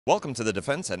Welcome to the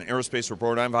Defense and Aerospace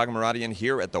Report. I'm Vago Muradian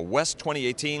here at the West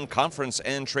 2018 Conference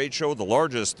and Trade Show, the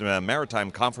largest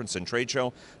maritime conference and trade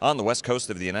show on the west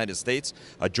coast of the United States,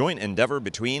 a joint endeavor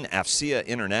between AFCEA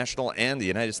International and the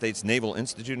United States Naval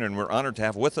Institute, and we're honored to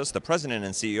have with us the President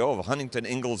and CEO of Huntington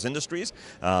Ingalls Industries,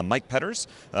 Mike Petters,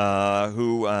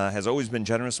 who has always been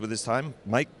generous with his time.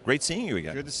 Mike, great seeing you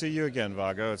again. Good to see you again,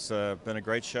 Vago. It's been a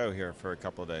great show here for a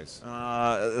couple of days.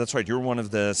 That's right. You're one of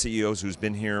the CEOs who's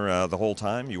been here the whole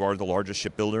time. You are the largest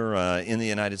shipbuilder in the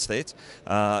United States.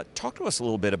 Talk to us a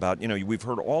little bit about, we've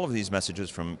heard all of these messages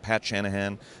from Pat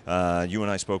Shanahan. You and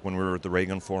I spoke when we were at the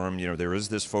Reagan Forum. There is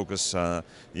this focus,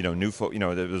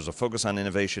 there's a focus on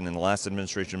innovation in the last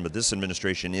administration, but this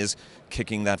administration is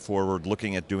kicking that forward,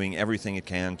 looking at doing everything it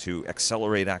can to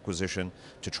accelerate acquisition,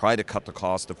 to try to cut the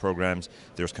cost of programs.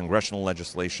 There's congressional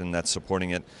legislation that's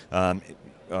supporting it.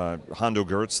 Hondo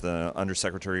Gertz, the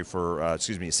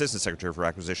Assistant Secretary for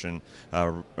Acquisition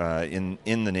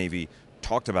in the Navy,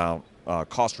 talked about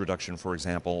cost reduction, for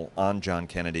example, on John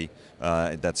Kennedy,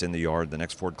 that's in the yard, the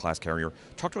next Ford-class carrier.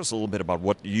 Talk to us a little bit about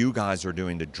what you guys are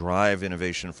doing to drive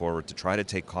innovation forward, to try to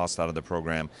take cost out of the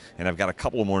program. And I've got a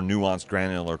couple of more nuanced,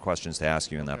 granular questions to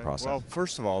ask you in that process. Well,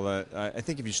 first of all, I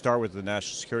think if you start with the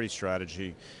national security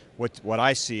strategy, what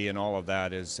I see in all of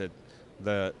that is that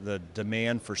the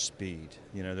demand for speed.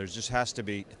 There just has to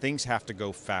be, things have to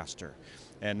go faster.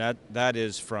 And that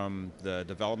is from the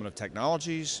development of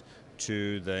technologies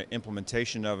to the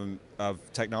implementation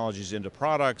of technologies into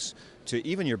products to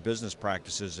even your business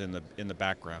practices in the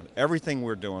background. Everything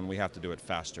we're doing, we have to do it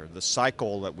faster. The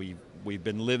cycle that we've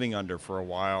been living under for a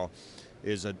while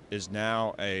is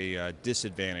now a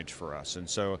disadvantage for us. And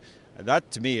so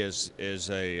that to me is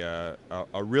a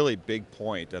really big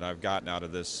point that I've gotten out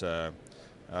of this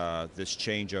this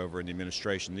changeover in the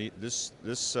administration.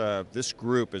 This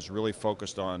group is really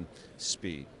focused on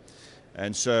speed.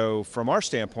 And so from our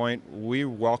standpoint, we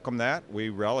welcome that, we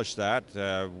relish that,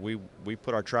 we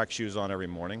put our track shoes on every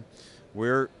morning.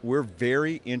 We're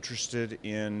very interested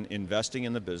in investing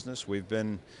in the business. We've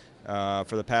been, for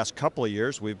the past couple of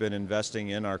years, we've been investing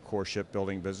in our core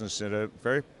shipbuilding business in a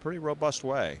pretty robust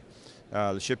way.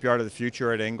 The shipyard of the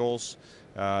future at Ingalls,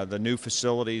 the new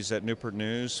facilities at Newport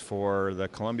News for the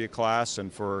Columbia class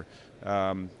and for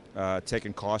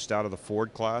taking cost out of the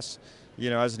Ford class.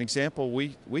 As an example,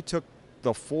 we took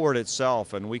the Ford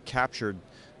itself and we captured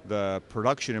the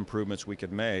production improvements we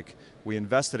could make. We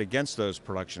invested against those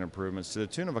production improvements to the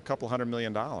tune of a couple $100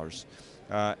 million.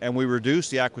 And we reduced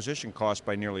the acquisition cost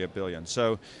by nearly $1 billion.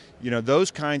 So,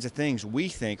 those kinds of things we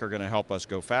think are going to help us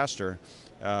go faster.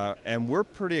 And we're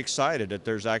pretty excited that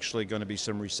there's actually going to be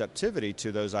some receptivity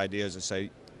to those ideas that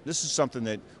say, this is something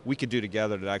that we could do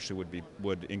together that actually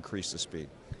would increase the speed.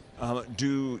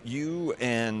 Do you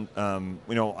and,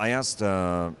 I asked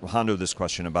Hondo this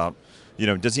question about,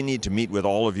 does he need to meet with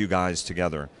all of you guys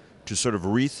together to sort of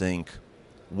rethink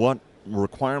what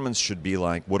requirements should be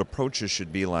like, what approaches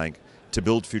should be like to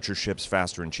build future ships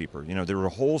faster and cheaper? There are a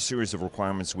whole series of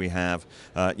requirements we have.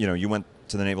 You went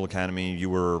to the Naval Academy,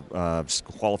 you were a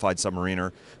qualified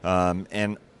submariner,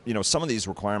 and some of these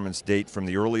requirements date from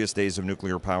the earliest days of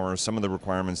nuclear power. Some of the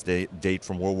requirements date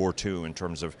from World War II in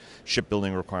terms of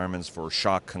shipbuilding requirements for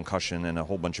shock, concussion, and a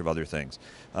whole bunch of other things.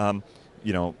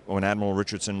 When Admiral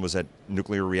Richardson was at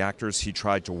nuclear reactors, he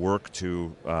tried to work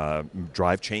to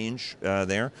drive change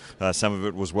there. Some of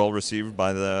it was well received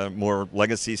by the more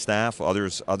legacy staff,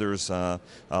 others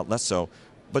less so.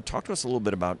 But talk to us a little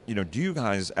bit about, do you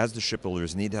guys, as the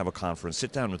shipbuilders, need to have a conference,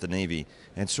 sit down with the Navy,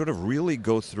 and sort of really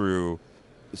go through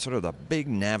sort of the big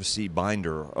NAVSEA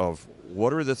binder of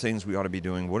what are the things we ought to be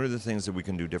doing, what are the things that we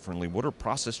can do differently, what are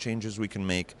process changes we can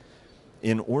make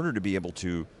in order to be able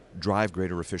to drive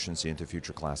greater efficiency into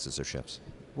future classes of ships?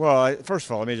 Well, first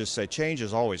of all, let me just say change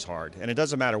is always hard. And it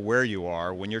doesn't matter where you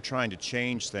are. When you're trying to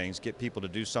change things, get people to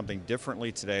do something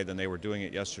differently today than they were doing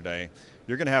it yesterday,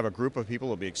 you're going to have a group of people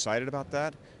who will be excited about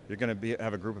that. You're going to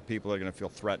have a group of people that are going to feel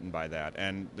threatened by that.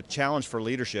 And the challenge for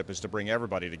leadership is to bring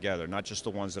everybody together, not just the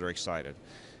ones that are excited.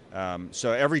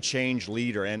 So every change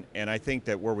leader, and I think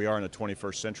that where we are in the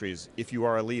 21st century is if you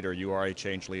are a leader, you are a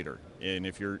change leader. And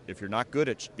if you're not good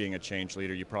at being a change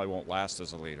leader, you probably won't last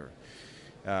as a leader.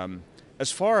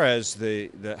 As far as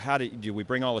how do we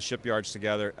bring all the shipyards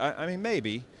together, I mean,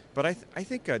 maybe, but I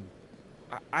think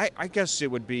I guess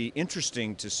it would be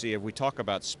interesting to see if we talk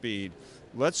about speed.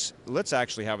 Let's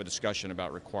actually have a discussion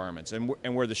about requirements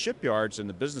and where the shipyards and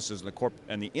the businesses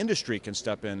and the industry can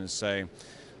step in and say,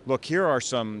 look, here are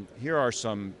some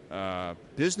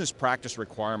business practice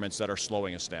requirements that are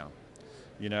slowing us down,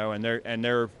 and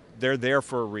they're they're there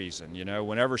for a reason.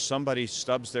 Whenever somebody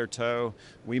stubs their toe,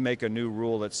 we make a new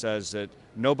rule that says that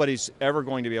nobody's ever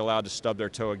going to be allowed to stub their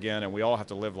toe again, and we all have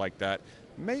to live like that.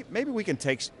 Maybe we can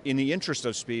take, in the interest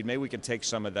of speed, maybe we can take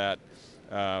some of that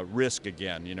risk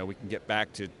again. We can get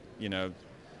back to,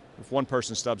 if one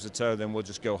person stubs a toe, then we'll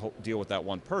just go deal with that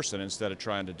one person instead of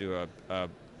trying to do a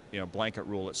blanket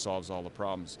rule that solves all the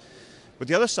problems. But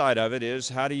the other side of it is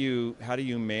how do you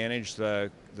manage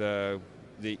the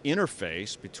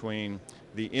interface between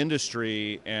the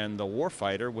industry and the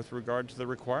warfighter with regard to the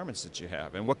requirements that you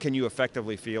have, and what can you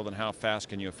effectively field, and how fast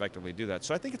can you effectively do that?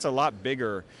 So I think it's a lot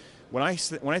bigger. When I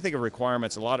think of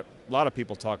requirements, a lot of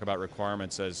people talk about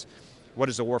requirements as what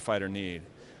does the warfighter need.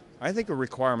 I think the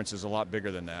requirements is a lot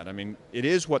bigger than that. I mean, it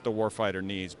is what the warfighter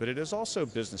needs, but it is also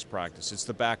business practice. It's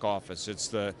the back office. It's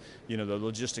the the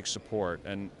logistics support,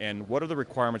 and what are the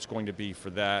requirements going to be for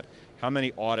that? How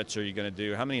many audits are you going to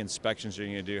do? How many inspections are you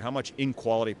going to do? How much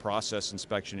in-quality process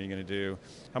inspection are you going to do?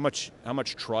 How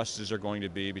much trust is there going to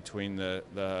be between the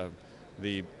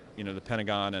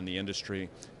Pentagon and the industry?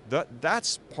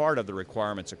 That's part of the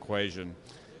requirements equation.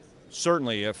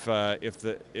 Certainly, if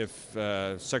Secretary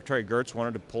Gertz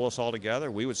wanted to pull us all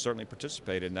together, we would certainly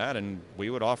participate in that, and we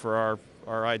would offer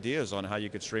our ideas on how you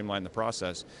could streamline the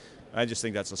process. I just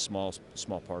think that's a small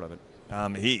part of it.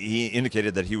 He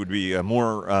indicated that he would be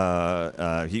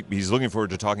he's looking forward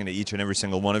to talking to each and every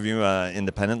single one of you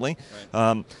independently.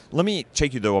 Right. Let me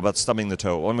take you, though, about stubbing the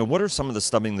toe. I mean, what are some of the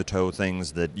stubbing the toe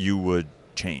things that you would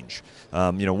change?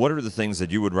 What are the things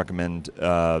that you would recommend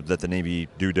that the Navy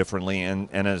do differently, and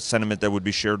a sentiment that would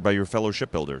be shared by your fellow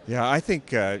shipbuilder? Yeah, I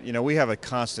think we have a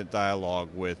constant dialogue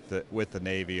with the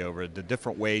Navy over the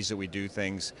different ways that we do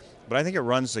things, but I think it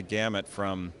runs the gamut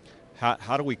from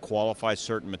how do we qualify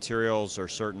certain materials or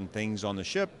certain things on the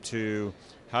ship to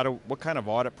what kind of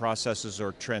audit processes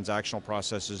or transactional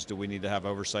processes do we need to have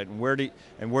oversight, and where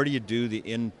do you do the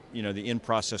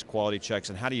in-process quality checks,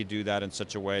 and how do you do that in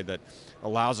such a way that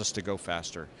allows us to go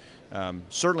faster?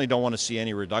 Certainly don't want to see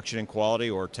any reduction in quality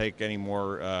or take any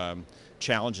more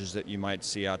challenges that you might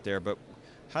see out there, but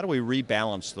how do we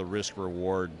rebalance the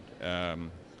risk-reward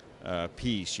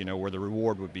piece, where the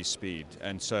reward would be speed?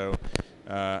 And so,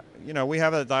 we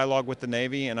have a dialogue with the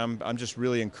Navy, and I'm just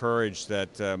really encouraged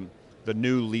that the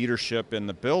new leadership in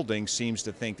the building seems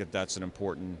to think that that's an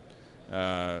important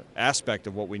aspect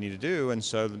of what we need to do, and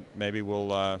so maybe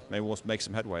we'll make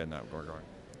some headway in that regard.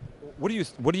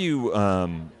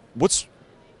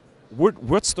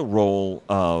 What's the role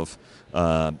of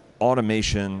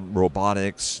automation,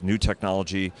 robotics, new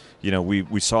technology?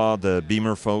 We saw the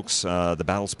Beamer folks, the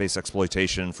battle space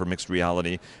exploitation for mixed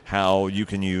reality, how you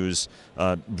can use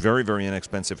very, very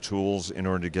inexpensive tools in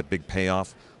order to get big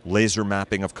payoff. Laser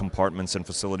mapping of compartments and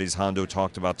facilities. Hondo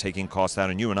talked about taking costs out,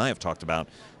 and you and I have talked about,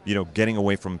 getting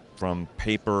away from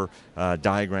paper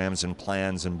diagrams and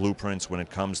plans and blueprints when it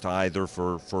comes to either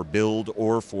for build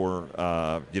or for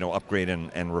upgrade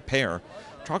and repair.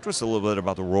 Talk to us a little bit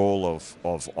about the role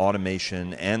of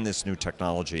automation and this new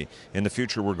technology in the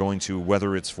future we're going to,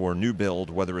 whether it's for new build,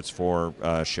 whether it's for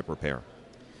ship repair.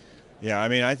 Yeah, I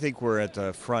mean, I think we're at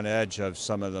the front edge of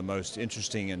some of the most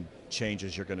interesting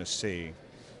changes you're going to see.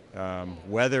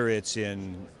 Whether it's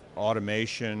in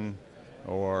automation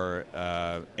or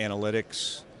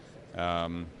analytics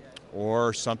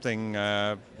or something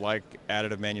like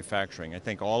additive manufacturing. I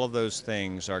think all of those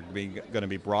things are going to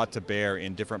be brought to bear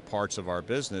in different parts of our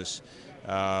business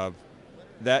that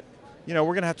we're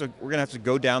going to have to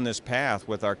go down this path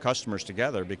with our customers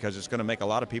together, because it's going to make a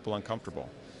lot of people uncomfortable.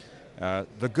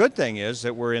 The good thing is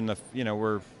that we're in the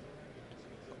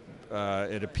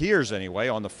it appears anyway,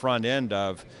 on the front end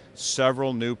of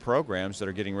several new programs that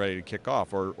are getting ready to kick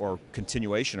off, or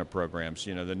continuation of programs.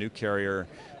 The new carrier,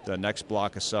 the next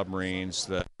block of submarines,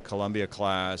 the Columbia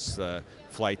class, the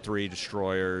Flight 3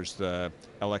 destroyers, the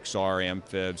LXR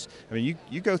amphibs. I mean,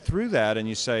 you go through that and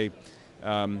you say,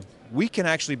 we can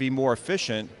actually be more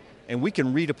efficient, and we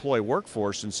can redeploy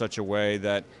workforce in such a way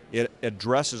that it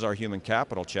addresses our human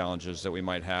capital challenges that we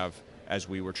might have as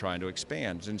we were trying to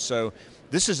expand. And so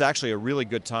this is actually a really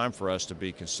good time for us to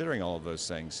be considering all of those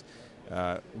things.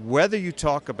 Whether you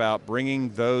talk about bringing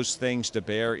those things to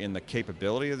bear in the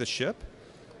capability of the ship,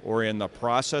 or in the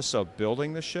process of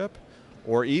building the ship,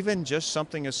 or even just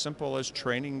something as simple as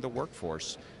training the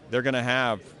workforce, they're going to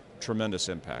have tremendous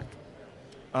impact.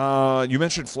 You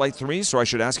mentioned Flight 3, so I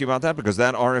should ask you about that, because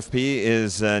that RFP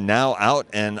is now out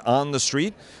and on the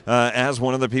street. As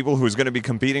one of the people who's going to be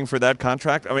competing for that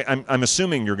contract, I mean, I'm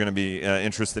assuming you're going to be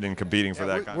interested in competing for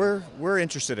that contract. We're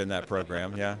interested in that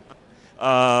program, yeah.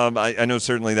 I know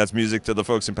certainly that's music to the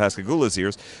folks in Pascagoula's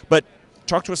ears, but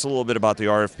Talk to us a little bit about the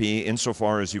RFP,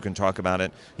 insofar as you can talk about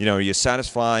it. Are you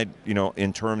satisfied,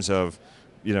 in terms of,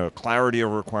 clarity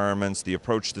of requirements, the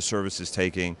approach the service is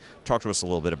taking? Talk to us a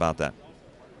little bit about that.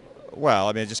 Well,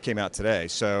 I mean, it just came out today,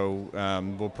 so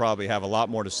we'll probably have a lot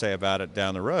more to say about it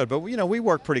down the road. But we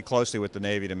work pretty closely with the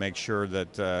Navy to make sure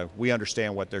that we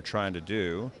understand what they're trying to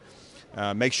do,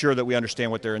 make sure that we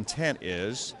understand what their intent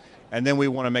is, and then we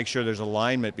want to make sure there's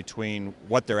alignment between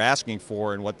what they're asking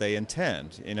for and what they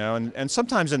intend. And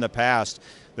sometimes in the past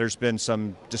there's been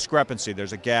some discrepancy.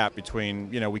 There's a gap between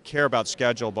we care about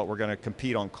schedule, but we're going to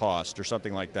compete on cost or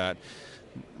something like that.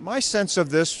 My sense of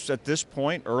this at this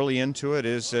point, early into it,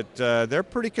 is that they're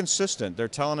pretty consistent. They're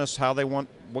telling us how they want,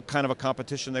 what kind of a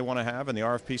competition they want to have, and the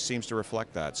RFP seems to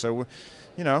reflect that. So,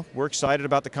 we're excited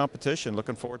about the competition,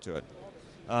 looking forward to it.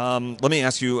 Let me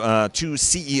ask you two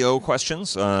CEO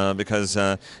questions, because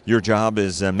your job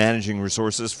is managing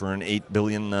resources for an $8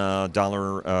 billion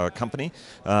company.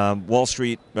 Wall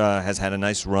Street has had a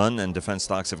nice run, and defense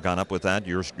stocks have gone up with that.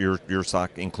 Your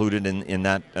stock included in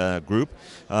that group.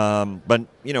 But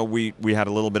we had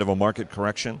a little bit of a market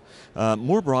correction.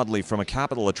 More broadly, from a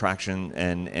capital attraction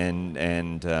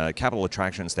and capital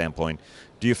attraction standpoint,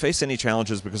 do you face any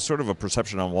challenges? Because sort of a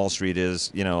perception on Wall Street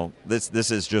is,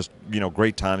 this is just,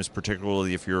 great times,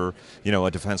 particularly if you're,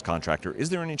 a defense contractor. Is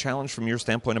there any challenge from your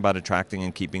standpoint about attracting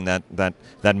and keeping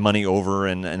that money over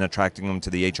and attracting them to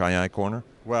the HII corner?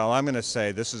 Well, I'm going to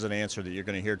say this is an answer that you're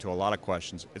going to hear to a lot of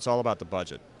questions. It's all about the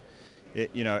budget.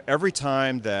 Every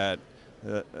time that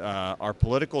our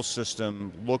political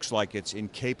system looks like it's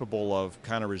incapable of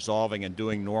kind of resolving and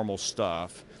doing normal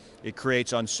stuff, it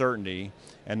creates uncertainty.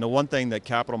 And the one thing that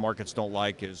capital markets don't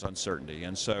like is uncertainty.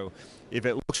 And so if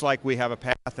it looks like we have a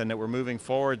path and that we're moving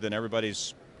forward, then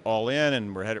everybody's all in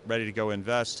and we're ready to go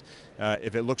invest.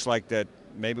 If it looks like that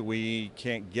maybe we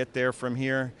can't get there from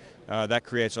here, that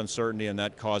creates uncertainty, and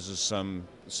that causes some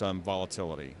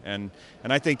volatility. And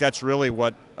I think that's really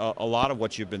what a lot of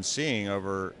what you've been seeing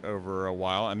over a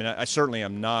while. I mean, I certainly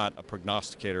am not a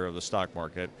prognosticator of the stock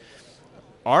market.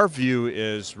 Our view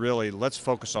is really, let's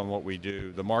focus on what we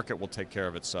do. The market will take care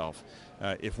of itself.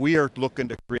 If we are looking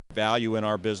to create value in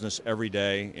our business every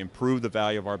day, improve the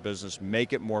value of our business,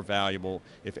 make it more valuable,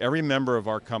 if every member of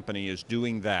our company is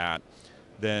doing that,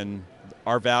 then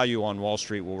our value on Wall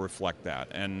Street will reflect that.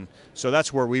 And so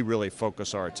that's where we really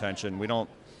focus our attention. We don't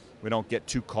get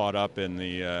too caught up in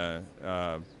the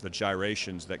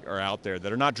gyrations that are out there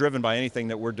that are not driven by anything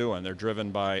that we're doing. They're driven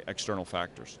by external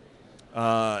factors.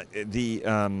 Every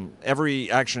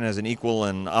action has an equal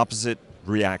and opposite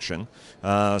reaction.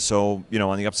 So,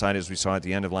 on the upside, as we saw at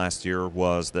the end of last year,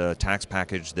 was the tax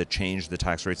package that changed the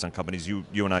tax rates on companies. You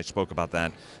and I spoke about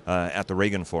that at the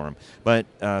Reagan Forum. But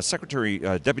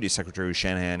Deputy Secretary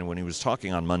Shanahan, when he was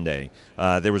talking on Monday,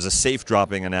 there was a safe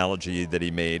dropping analogy that he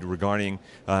made regarding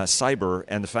cyber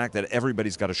and the fact that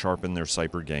everybody's got to sharpen their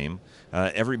cyber game.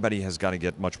 Everybody has got to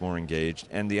get much more engaged,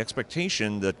 and the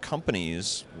expectation that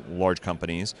companies, large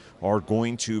companies, are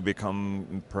going to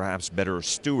become perhaps better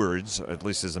stewards, at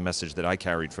least is a message that I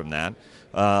carried from that,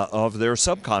 of their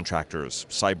subcontractors,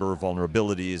 cyber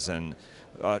vulnerabilities, and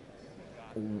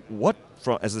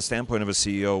as the standpoint of a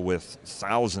CEO with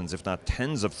thousands, if not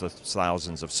tens of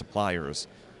thousands of suppliers,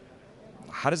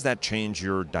 how does that change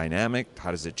your dynamic?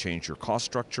 How does it change your cost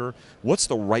structure? What's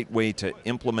the right way to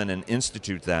implement and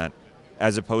institute that,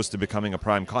 as opposed to becoming a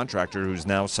prime contractor who's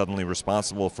now suddenly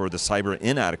responsible for the cyber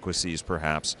inadequacies,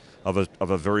 perhaps, of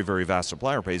a very, very vast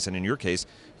supplier base? And in your case,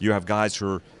 you have guys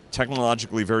who are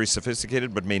technologically very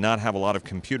sophisticated but may not have a lot of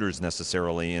computers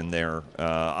necessarily in their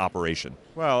operation.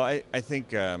 Well, I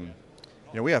think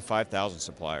we have 5,000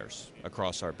 suppliers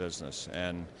across our business,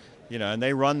 and and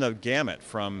they run the gamut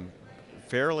from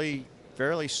fairly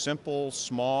simple,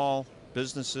 small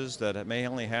businesses that may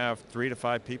only have 3 to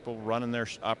 5 people running their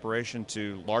operation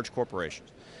to large corporations.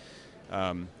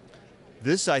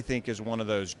 This, I think, is one of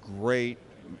those great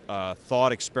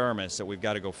thought experiments that we've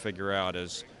got to go figure out.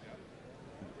 Is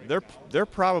there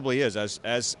probably is,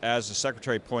 as the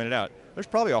Secretary pointed out, there's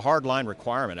probably a hard line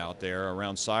requirement out there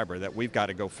around cyber that we've got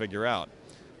to go figure out.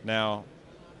 Now,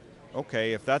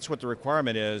 okay, if that's what the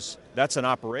requirement is, that's an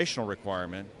operational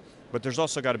requirement. But there's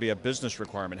also got to be a business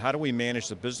requirement. How do we manage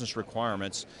the business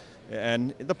requirements?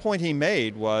 And the point he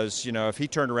made was, if he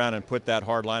turned around and put that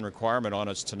hard line requirement on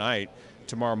us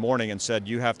tomorrow morning, and said,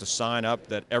 you have to sign up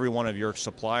that every one of your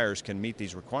suppliers can meet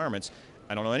these requirements,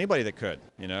 I don't know anybody that could,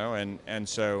 and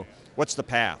so what's the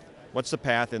path? What's the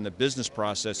path in the business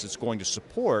process that's going to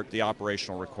support the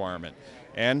operational requirement?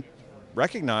 And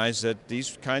recognize that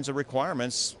these kinds of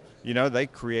requirements, they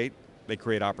create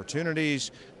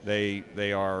opportunities.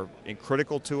 They are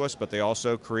critical to us, but they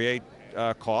also create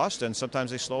cost, and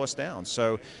sometimes they slow us down.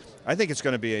 So I think it's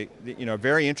going to be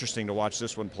very interesting to watch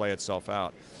this one play itself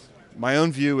out. My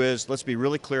own view is, let's be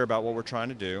really clear about what we're trying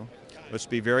to do. Let's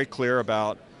be very clear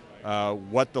about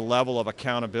what the level of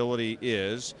accountability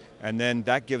is, and then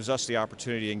that gives us the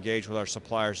opportunity to engage with our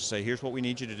suppliers to say, here's what we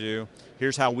need you to do,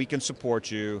 here's how we can support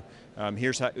you,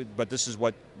 but this is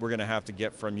what we're going to have to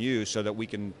get from you so that we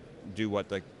can do what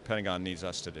the Pentagon needs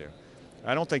us to do.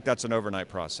 I don't think that's an overnight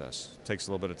process. It takes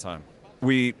a little bit of time.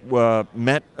 We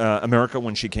met America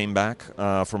when she came back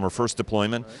from her first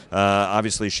deployment.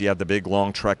 Obviously, she had the big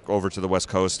long trek over to the West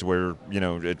Coast where,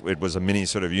 it was a mini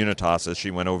sort of Unitas as she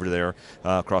went over there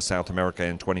across South America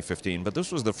in 2015. But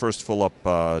this was the first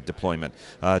full-up deployment.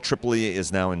 Tripoli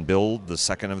is now in build, the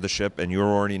second of the ship, and you're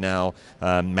already now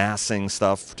massing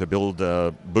stuff to build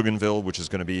Bougainville, which is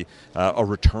going to be a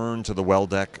return to the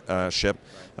well-deck ship.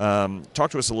 Talk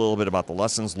to us a little bit about the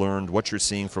lessons learned, what you're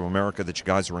seeing from America that you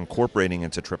guys are incorporating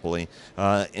into Tripoli,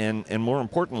 and more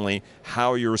importantly,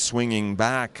 how you're swinging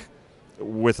back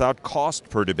without cost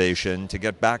perturbation to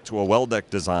get back to a well-deck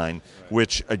design,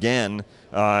 which again,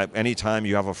 anytime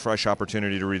you have a fresh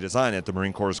opportunity to redesign it, the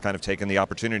Marine Corps has kind of taken the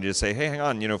opportunity to say, hey, hang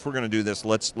on, if we're going to do this,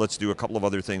 let's do a couple of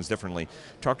other things differently.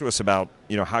 Talk to us about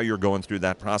how you're going through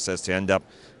that process to end up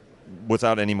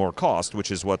without any more cost,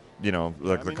 which is what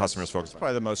the customers focus on.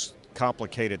 Probably the most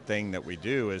complicated thing that we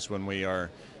do is when we are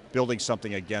building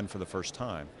something again for the first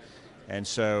time. And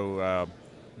so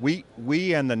we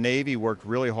and the Navy worked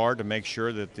really hard to make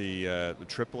sure that the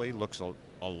Tripoli looks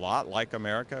a lot like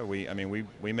America. We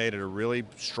made it a really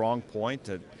strong point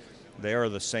that they are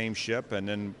the same ship, and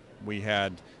then we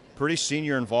had pretty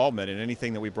senior involvement in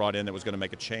anything that we brought in that was going to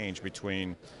make a change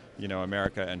between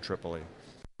America and Tripoli.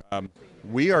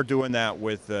 We are doing that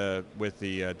with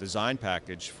the design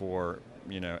package for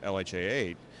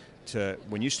LHA-8.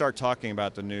 When you start talking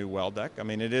about the new well deck,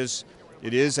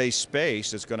 it is a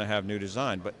space that's going to have new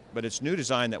design, but it's new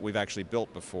design that we've actually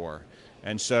built before,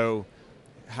 and so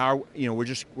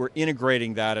we're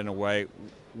integrating that in a way.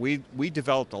 We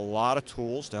developed a lot of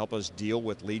tools to help us deal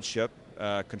with lead ship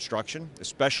construction,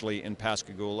 especially in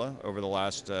Pascagoula over the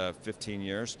last 15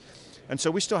 years. And so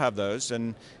we still have those,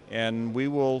 and we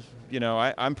will,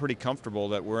 I'm pretty comfortable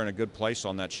that we're in a good place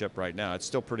on that ship right now. It's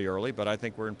still pretty early, but I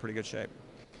think we're in pretty good shape.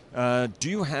 Do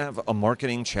you have a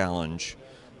marketing challenge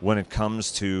when it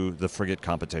comes to the frigate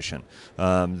competition?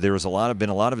 There has been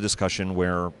a lot of discussion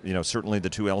where, certainly the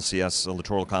two LCS,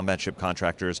 Littoral Combat Ship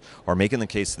contractors, are making the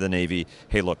case to the Navy,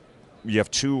 hey, look, you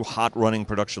have two hot running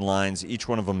production lines. Each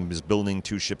one of them is building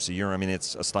 2 ships a year.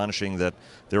 It's astonishing that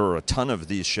there are a ton of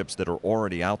these ships that are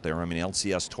already out there.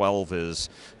 LCS 12 is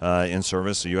in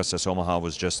service. The USS Omaha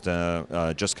was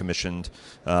just commissioned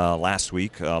last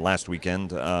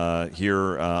weekend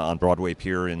here on Broadway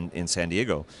Pier in San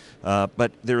Diego.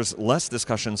 But there's less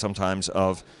discussion sometimes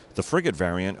of the frigate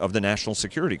variant of the National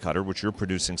Security Cutter, which you're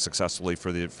producing successfully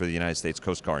for the United States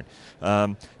Coast Guard.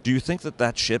 Do you think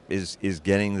that ship is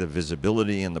getting the visibility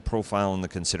and the profile and the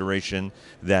consideration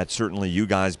that certainly you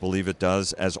guys believe it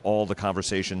does, as all the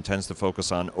conversation tends to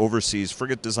focus on overseas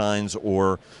frigate designs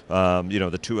or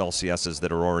the 2 LCSs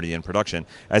that are already in production,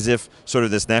 as if sort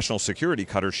of this National Security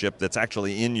Cutter ship that's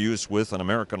actually in use with an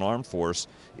American armed force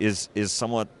is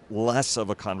somewhat less of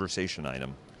a conversation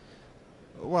item?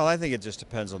 Well, I think it just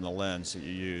depends on the lens that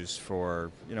you use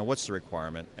for, what's the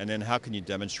requirement, and then how can you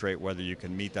demonstrate whether you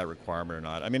can meet that requirement or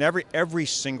not. Every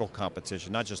single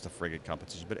competition, not just the frigate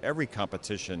competition, but every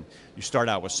competition, you start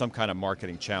out with some kind of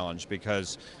marketing challenge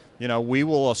because, we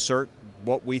will assert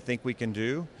what we think we can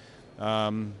do.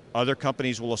 Other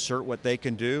companies will assert what they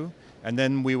can do. And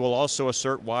then we will also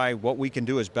assert why what we can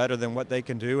do is better than what they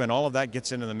can do, and all of that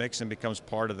gets into the mix and becomes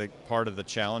part of the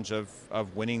challenge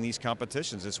of winning these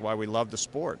competitions. It's why we love the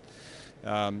sport.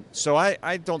 So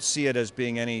I don't see it as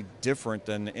being any different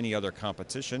than any other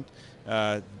competition.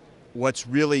 What's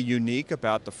really unique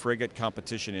about the frigate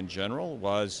competition in general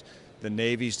was the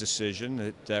Navy's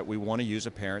decision that we want to use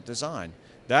a parent design.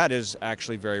 That is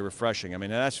actually very refreshing.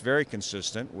 That's very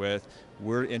consistent with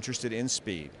we're interested in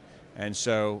speed. And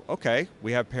so, okay,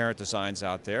 we have parent designs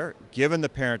out there. Given the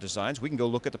parent designs, we can go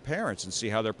look at the parents and see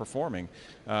how they're performing.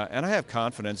 And I have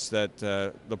confidence that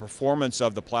the performance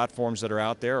of the platforms that are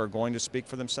out there are going to speak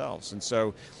for themselves. And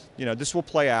so, this will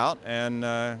play out,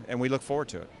 and we look forward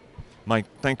to it. Mike,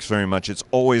 thanks very much. It's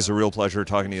always a real pleasure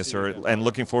talking to you, sir, and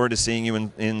looking forward to seeing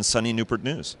you in sunny Newport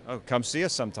News. Oh, come see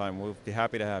us sometime. We'll be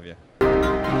happy to have you.